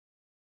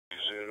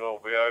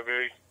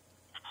Dv4mini-compact.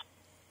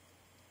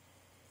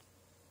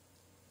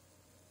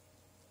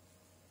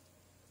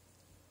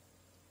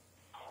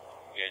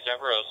 Yeah, is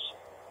that Russ?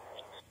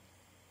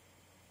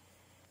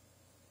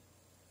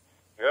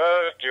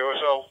 Yeah,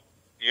 QSL.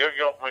 You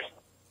got me.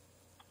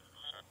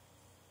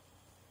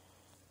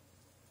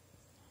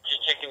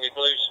 Just checking my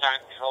blue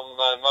stack on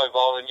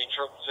mobile in my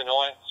truck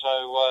tonight,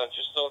 so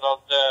just thought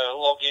I'd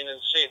log in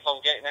and see if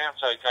I'm getting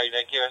out okay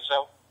there,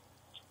 QSL.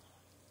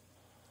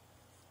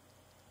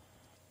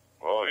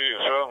 Well, you're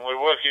certainly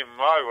working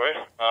my way.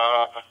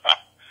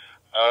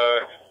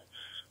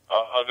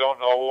 I don't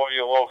know what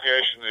your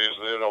location is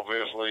there.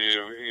 Obviously,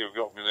 you've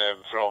got my name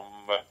from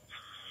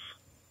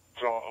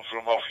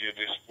off your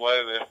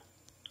display there.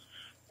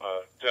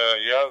 But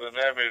yeah, the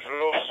name is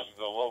Russ.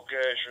 The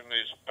location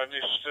is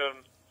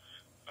Penistone,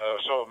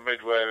 sort of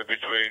midway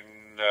between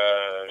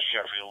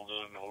Sheffield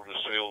and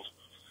Huddersfield,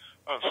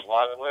 and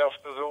slightly off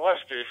to the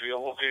left if you're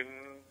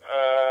looking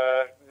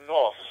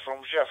north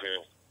from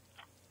Sheffield.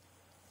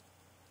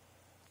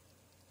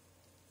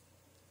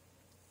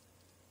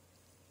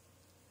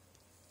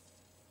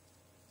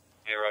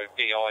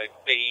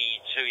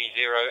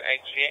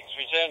 0BIB20XVX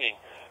returning.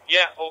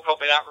 Yeah, all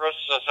copy that,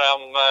 Russ. As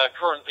I'm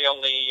currently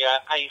on the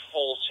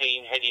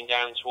A14 heading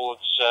down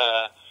towards,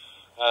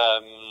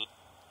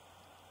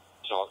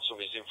 sorry,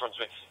 somebody's in front of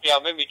me. Yeah,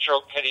 I'm in my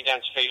truck heading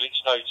down to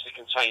Felixstowe to the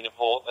container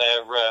port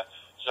there,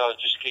 so I'll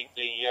just keep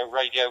the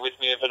radio with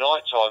me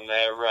overnight time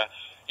there.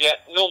 Yeah,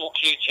 normal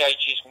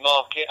QTH is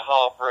Market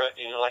Harbour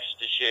in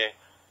Leicestershire.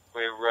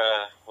 We're,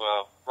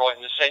 well, right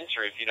in the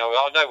centre, if you know.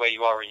 I know where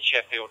you are in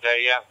Sheffield there,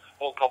 yeah.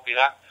 All copy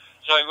that.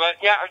 So,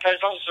 yeah, okay,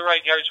 as long as the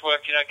radio's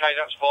working okay,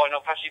 that's fine.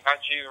 I'll pass it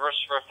back to you,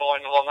 Russ, for a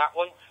final on that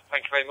one.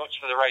 Thank you very much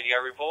for the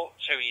radio report.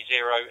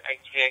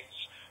 2E0XPX,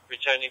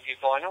 returning for your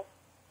final.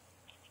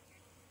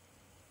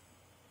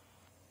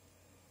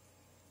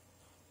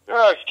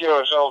 Yeah,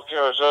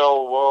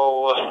 QSL.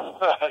 Well,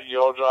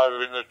 you're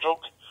driving the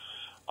truck.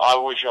 I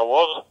wish I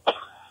was.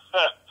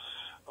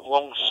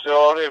 Long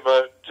story,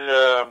 but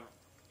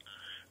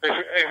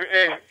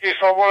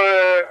if I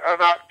were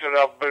an actor,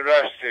 I'd be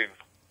resting.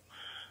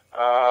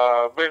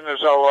 Being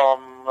as though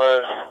I'm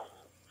a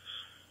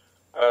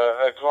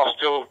Class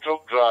 2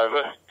 truck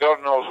driver,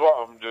 God knows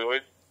what I'm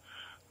doing,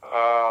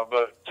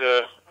 but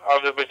I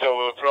had a bit of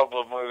a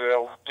problem with the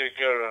old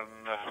ticker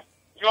and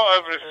got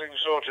everything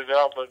sorted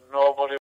out, but nobody